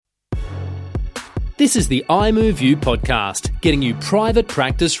This is the iMoveU podcast, getting you private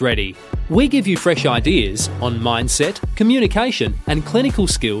practice ready. We give you fresh ideas on mindset, communication, and clinical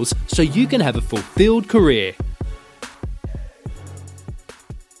skills so you can have a fulfilled career.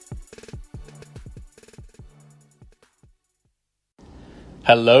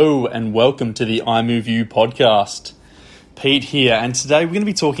 Hello and welcome to the iMoveU podcast. Pete here, and today we're going to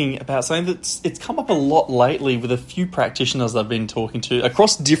be talking about something it's come up a lot lately with a few practitioners I've been talking to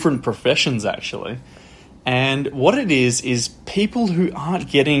across different professions actually. And what it is people who aren't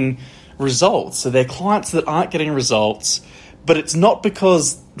getting results. So they're clients that aren't getting results, but it's not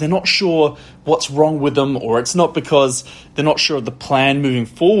because they're not sure what's wrong with them, or it's not because they're not sure of the plan moving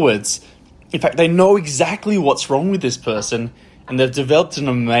forwards. In fact, they know exactly what's wrong with this person and they've developed an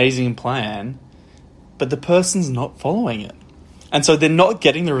amazing plan, but the person's not following it. And so they're not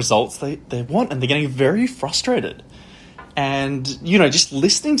getting the results they want, and they're getting very frustrated. And, just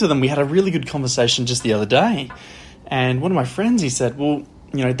listening to them, we had a really good conversation just the other day. And one of my friends, he said, well,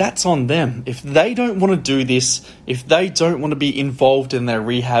 that's on them. If they don't want to do this, if they don't want to be involved in their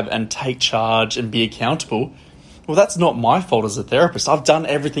rehab and take charge and be accountable, well, that's not my fault as a therapist. I've done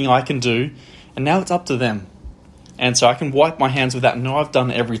everything I can do, and now it's up to them. And so I can wipe my hands with that and know I've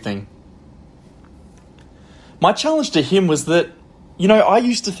done everything. My challenge to him was that, I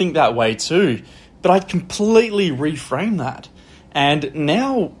used to think that way too, but I completely reframed that. And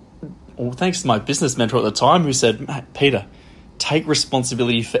now, thanks to my business mentor at the time who said, Peter, take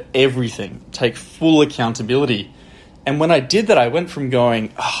responsibility for everything. Take full accountability. And when I did that, I went from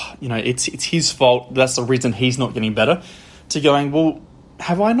going, it's his fault, that's the reason he's not getting better, to going, well,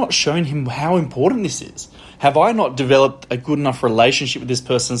 have I not shown him how important this is? Have I not developed a good enough relationship with this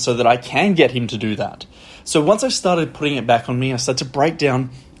person so that I can get him to do that? So once I started putting it back on me, I started to break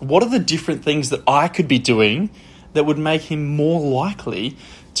down what are the different things that I could be doing that would make him more likely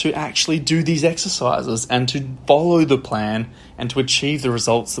to actually do these exercises and to follow the plan and to achieve the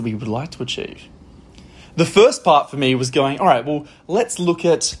results that we would like to achieve. The first part for me was going, all right, well, let's look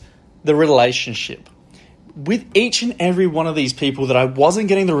at the relationship. With each and every one of these people that I wasn't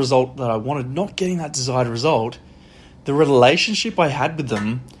getting the result that I wanted, not getting that desired result, the relationship I had with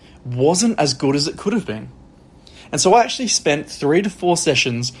them wasn't as good as it could have been. And so I actually spent 3 to 4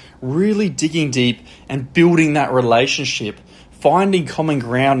 sessions really digging deep and building that relationship, finding common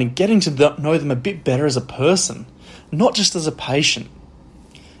ground and getting to know them a bit better as a person, not just as a patient.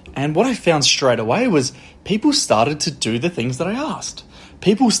 And what I found straight away was people started to do the things that I asked.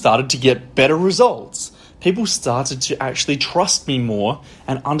 People started to get better results. People started to actually trust me more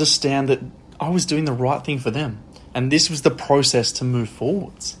and understand that I was doing the right thing for them. And this was the process to move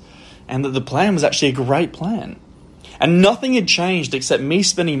forwards. And that the plan was actually a great plan. And nothing had changed except me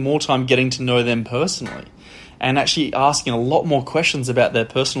spending more time getting to know them personally and actually asking a lot more questions about their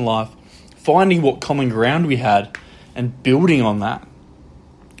personal life, finding what common ground we had and building on that.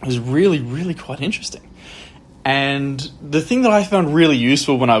 It was really, really quite interesting. And the thing that I found really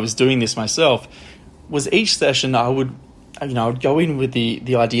useful when I was doing this myself was each session I would go in with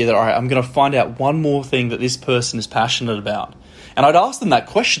the idea that, all right, I'm going to find out one more thing that this person is passionate about. And I'd ask them that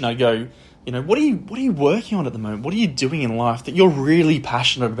question. I'd go, what are you working on at the moment? What are you doing in life that you're really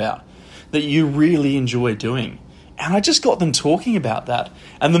passionate about, that you really enjoy doing? And I just got them talking about that.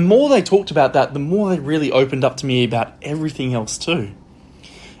 And the more they talked about that, the more they really opened up to me about everything else too.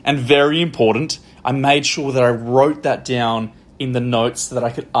 And very important, I made sure that I wrote that down in the notes so that I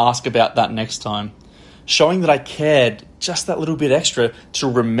could ask about that next time, showing that I cared just that little bit extra to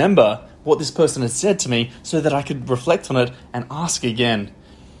remember what this person had said to me so that I could reflect on it and ask again.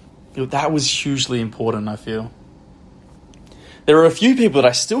 That was hugely important, I feel. There are a few people that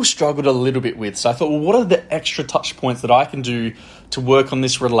I still struggled a little bit with. So I thought, well, what are the extra touch points that I can do to work on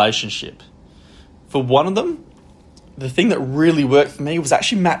this relationship? For one of them, the thing that really worked for me was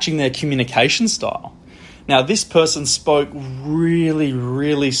actually matching their communication style. Now, this person spoke really,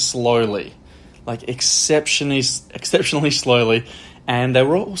 really slowly, like exceptionally slowly, and they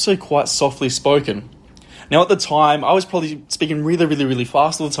were also quite softly spoken. Now, at the time, I was probably speaking really, really, really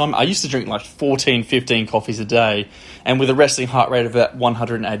fast all the time. I used to drink like 14, 15 coffees a day, and with a resting heart rate of about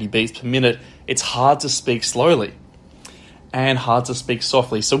 180 beats per minute, it's hard to speak slowly and hard to speak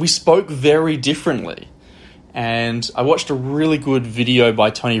softly. So we spoke very differently. And I watched a really good video by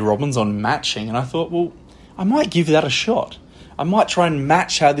Tony Robbins on matching, and I thought, well, I might give that a shot. I might try and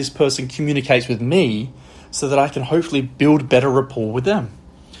match how this person communicates with me so that I can hopefully build better rapport with them.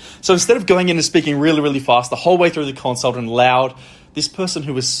 So instead of going in and speaking really, really fast the whole way through the consult and loud, this person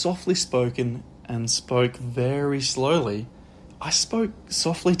who was softly spoken and spoke very slowly, I spoke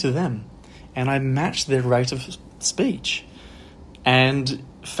softly to them and I matched their rate of speech. And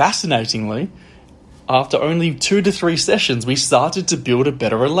fascinatingly, after only 2 to 3 sessions, we started to build a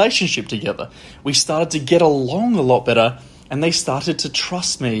better relationship together. We started to get along a lot better, and they started to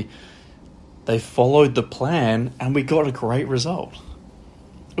trust me. They followed the plan, and we got a great result.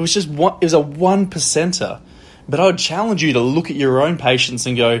 It was a 1%er. But I would challenge you to look at your own patients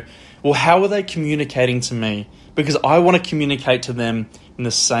and go, well, how are they communicating to me? Because I want to communicate to them in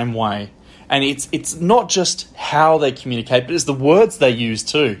the same way. And it's not just how they communicate, but it's the words they use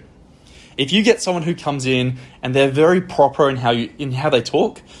too. If you get someone who comes in and they're very proper in how they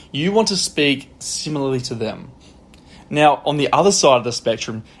talk, you want to speak similarly to them. Now, on the other side of the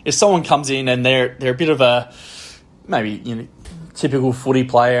spectrum, if someone comes in and they're a bit of a maybe typical footy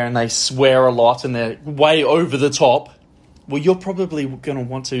player and they swear a lot and they're way over the top, well, you're probably going to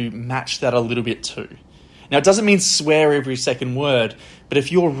want to match that a little bit too. Now, it doesn't mean swear every second word, but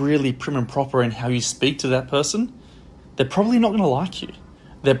if you're really prim and proper in how you speak to that person, they're probably not going to like you.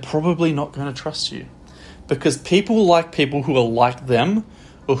 They're probably not going to trust you. Because people like people who are like them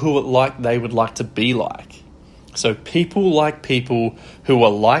or who are like they would like to be like. So people like people who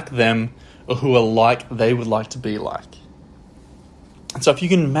are like them or who are like they would like to be like. And so if you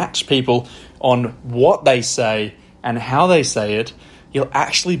can match people on what they say and how they say it, you'll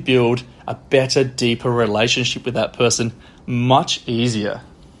actually build a better, deeper relationship with that person much easier.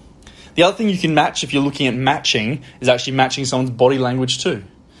 The other thing you can match if you're looking at matching is actually matching someone's body language too.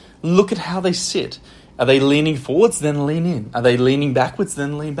 Look at how they sit. Are they leaning forwards? Then lean in. Are they leaning backwards?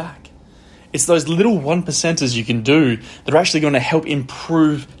 Then lean back. It's those little 1%ers you can do that are actually going to help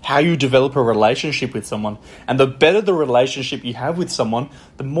improve how you develop a relationship with someone. And the better the relationship you have with someone,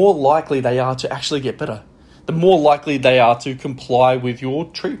 the more likely they are to actually get better. The more likely they are to comply with your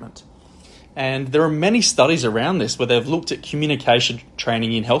treatment. And there are many studies around this where they've looked at communication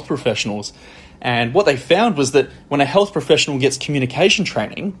training in health professionals. And what they found was that when a health professional gets communication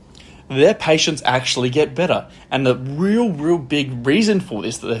training, their patients actually get better. And the real big reason for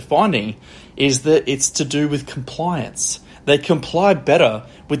this that they're finding is that it's to do with compliance. They comply better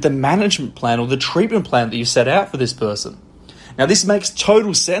with the management plan or the treatment plan that you set out for this person. Now, this makes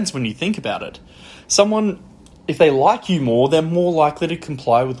total sense when you think about it. Someone, if they like you more, they're more likely to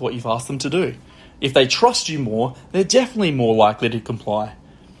comply with what you've asked them to do. If they trust you more, they're definitely more likely to comply.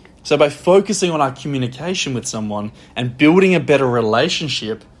 So by focusing on our communication with someone and building a better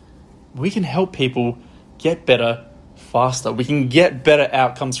relationship, we can help people get better faster. We can get better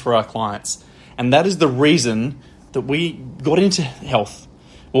outcomes for our clients. And that is the reason that we got into health.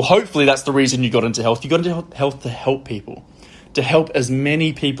 Well, hopefully that's the reason you got into health. You got into health to help people, to help as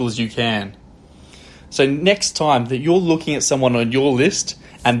many people as you can. So next time that you're looking at someone on your list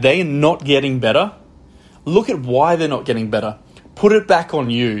and they're not getting better, look at why they're not getting better. Put it back on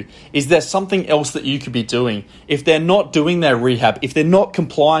you. Is there something else that you could be doing? If they're not doing their rehab, if they're not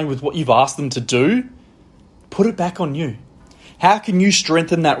complying with what you've asked them to do, put it back on you. How can you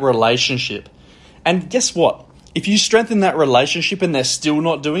strengthen that relationship? And guess what? If you strengthen that relationship and they're still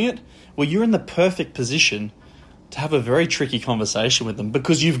not doing it, well, you're in the perfect position to have a very tricky conversation with them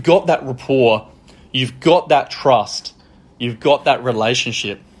because you've got that rapport, you've got that trust, you've got that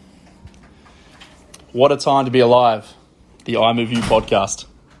relationship. What a time to be alive. The iMoveU podcast.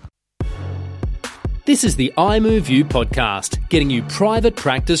 This is the iMoveU podcast, getting you private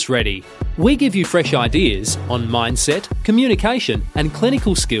practice ready. We give you fresh ideas on mindset, communication, and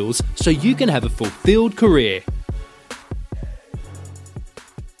clinical skills so you can have a fulfilled career.